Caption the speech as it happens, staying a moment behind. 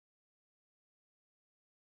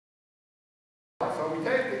So we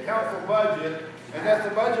take the council budget, and that's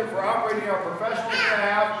the budget for operating our professional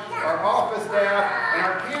staff, our office staff, and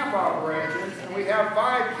our camp operations. And we have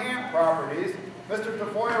 5 camp properties. Mr.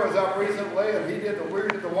 Tafoya was up recently, and we did the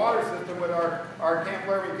water system with our Camp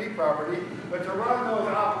Laramie Peak property. But to run those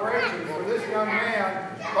operations for this young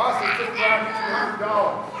man cost us just around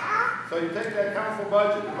 $200. So you take that council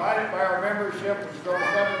budget, divide it by our membership, which is over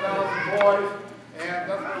 7,000 boys, and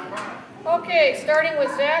that's what we're fine. Okay, starting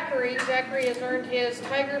with Zachary. Zachary has earned his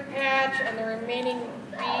Tiger Patch and the remaining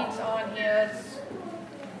beads on his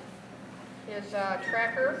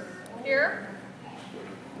tracker here.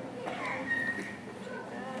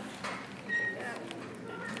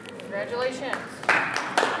 Congratulations.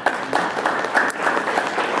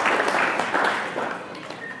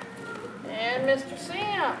 And Mr.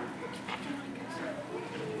 Sam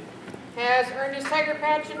has earned his Tiger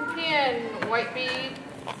Patch and pin, white bead,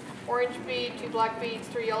 orange bead, 2 black beads,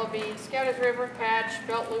 3 yellow beads, Scout River Patch,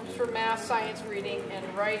 belt loops for math, science, reading, and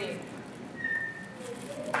writing.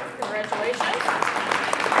 Congratulations.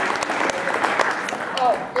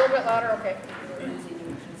 Oh, a little bit louder, okay.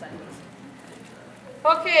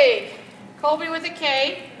 Okay, Colby with a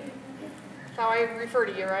K. That's how I refer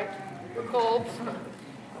to you, right? We're Colbs.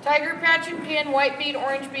 Tiger Patch and pin, white bead,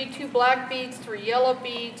 orange bead, 2 black beads, 3 yellow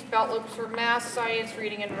beads, belt loops for math, science,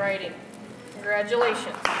 reading, and writing.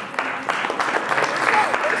 Congratulations.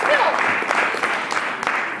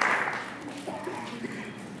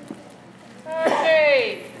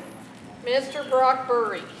 Okay, Mr. Brock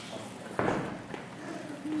Burry.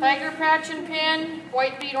 Tiger Patch and pin,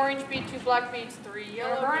 white bead, orange bead, 2 black beads, 3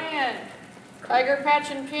 yellow Brian. Tiger Patch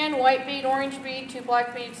and pin, white bead, orange bead, 2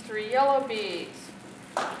 black beads, 3 yellow beads.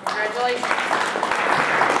 Congratulations.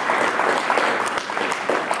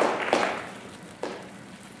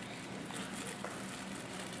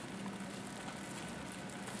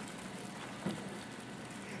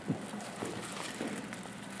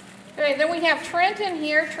 Okay, then we have Trenton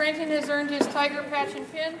here. Trenton has earned his Tiger Patch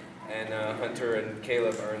and pin. And Hunter and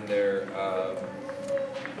Caleb earned their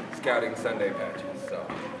Scouting Sunday patches. So,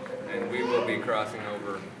 and we will be crossing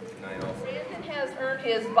over tonight also. Trenton has earned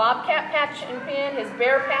his Bobcat Patch and pin, his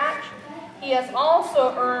Bear Patch. He has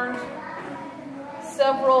also earned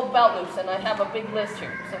several belt loops, and I have a big list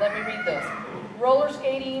here, so let me read those. Roller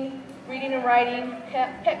skating, reading and writing,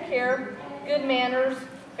 pet care, good manners,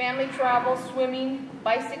 family travel, swimming,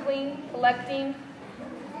 bicycling, collecting,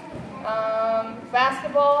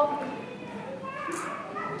 basketball,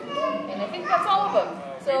 and I think that's all of them.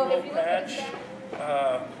 So if you look at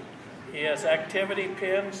that, he has activity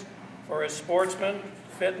pins for his sportsman,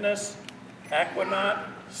 fitness, aquanaut,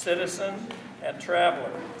 citizen, and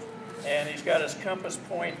traveler. And he's got his Compass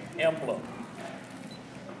Point emblem.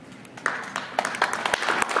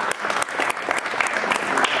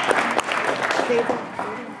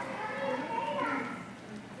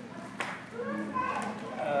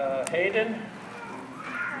 Hayden?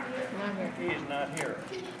 He's not here.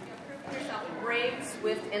 Yourself brave,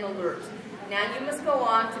 swift, and alert. Now you must go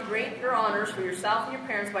on to grade your honors for yourself and your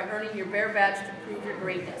parents by earning your Bear Badge to prove your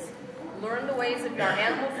greatness. Learn the ways of our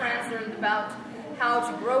animal friends, learn about how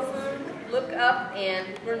to grow food, look up, and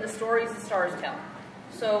learn the stories the stars tell.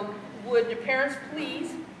 So would your parents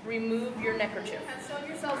please remove your neckerchief? You have shown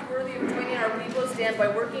yourselves worthy of joining our Weeblo stand by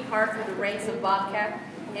working hard through the ranks of Bobcat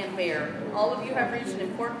and Bear. All of you have reached an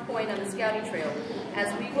important point on the scouting trail. As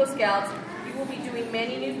Weeblo Scouts, you will be doing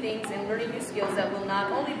many new things and learning new skills that will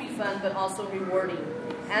not only be fun, but also rewarding.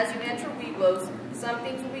 As you enter Weeblos, some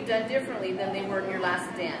things will be done differently than they were in your last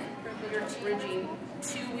stand. You're bridging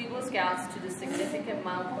 2 Weeblo Scouts to the significant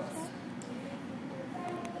mileposts.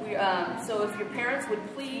 So if your parents would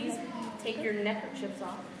please take your neckerchiefs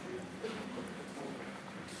off.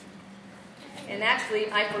 And actually,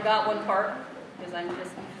 I forgot one part, because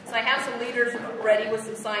so I have some leaders ready with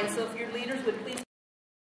some signs, so if your leaders would please